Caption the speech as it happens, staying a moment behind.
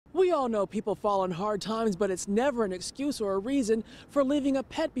We all know people fall in hard times, but it's never an excuse or a reason for leaving a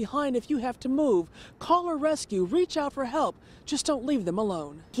pet behind if you have to move. Call or rescue, reach out for help. Just don't leave them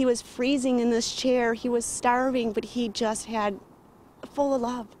alone. He was freezing in this chair. He was starving, but he just had full of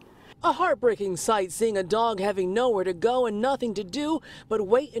love. A heartbreaking sight, seeing a dog having nowhere to go and nothing to do but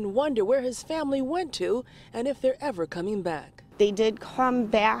wait and wonder where his family went to and if they're ever coming back. They did come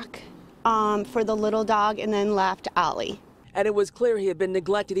back for the little dog and then left Ollie. And it was clear he had been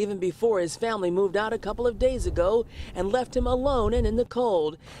neglected even before his family moved out a couple of days ago and left him alone and in the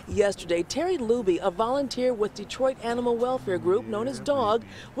cold. Yesterday, Terry Luby, a volunteer with Detroit Animal Welfare Group known as DOG,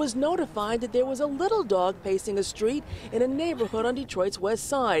 was notified that there was a little dog pacing a street in a neighborhood on Detroit's west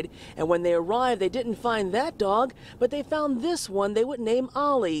side. And when they arrived, they didn't find that dog, but they found this one they would name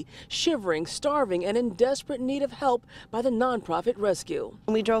Ollie, shivering, starving, and in desperate need of help by the nonprofit rescue.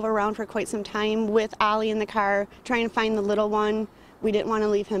 We drove around for quite some time with Ollie in the car, trying to find the little one. We didn't want to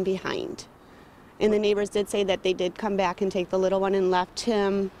leave him behind. And the neighbors did say that they did come back and take the little one and left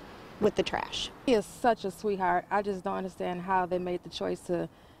him with the trash. He is such a sweetheart. I just don't understand how they made the choice to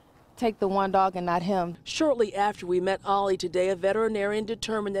take the one dog and not him. Shortly after we met Ollie today, a veterinarian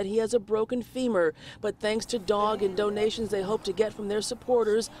determined that he has a broken femur. But thanks to DOG and donations they hope to get from their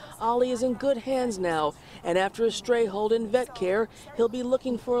supporters, Ollie is in good hands now. And after a stray hold in vet care, he'll be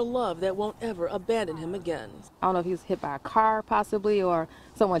looking for a love that won't ever abandon him again. I don't know if he was hit by a car possibly, or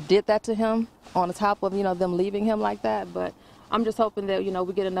someone did that to him on the top of, them leaving him like that. But I'm just hoping that,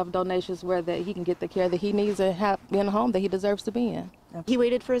 we get enough donations where that he can get the care that he needs and be in a home that he deserves to be in. He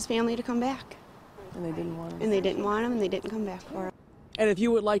waited for his family to come back. And they didn't want him. And they didn't want him, and they didn't come back for him. And if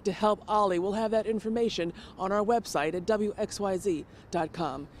you would like to help Ollie, we'll have that information on our website at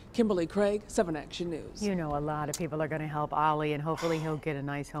WXYZ.com. Kimberly Craig, 7 Action News. You know, a lot of people are going to help Ollie, and hopefully he'll get a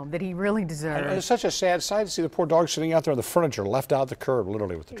nice home that he really deserves. And it's such a sad sight to see the poor dog sitting out there on the furniture, left out the curb,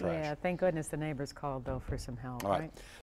 literally with the trash. Yeah, thank goodness the neighbors called, though, for some help, right?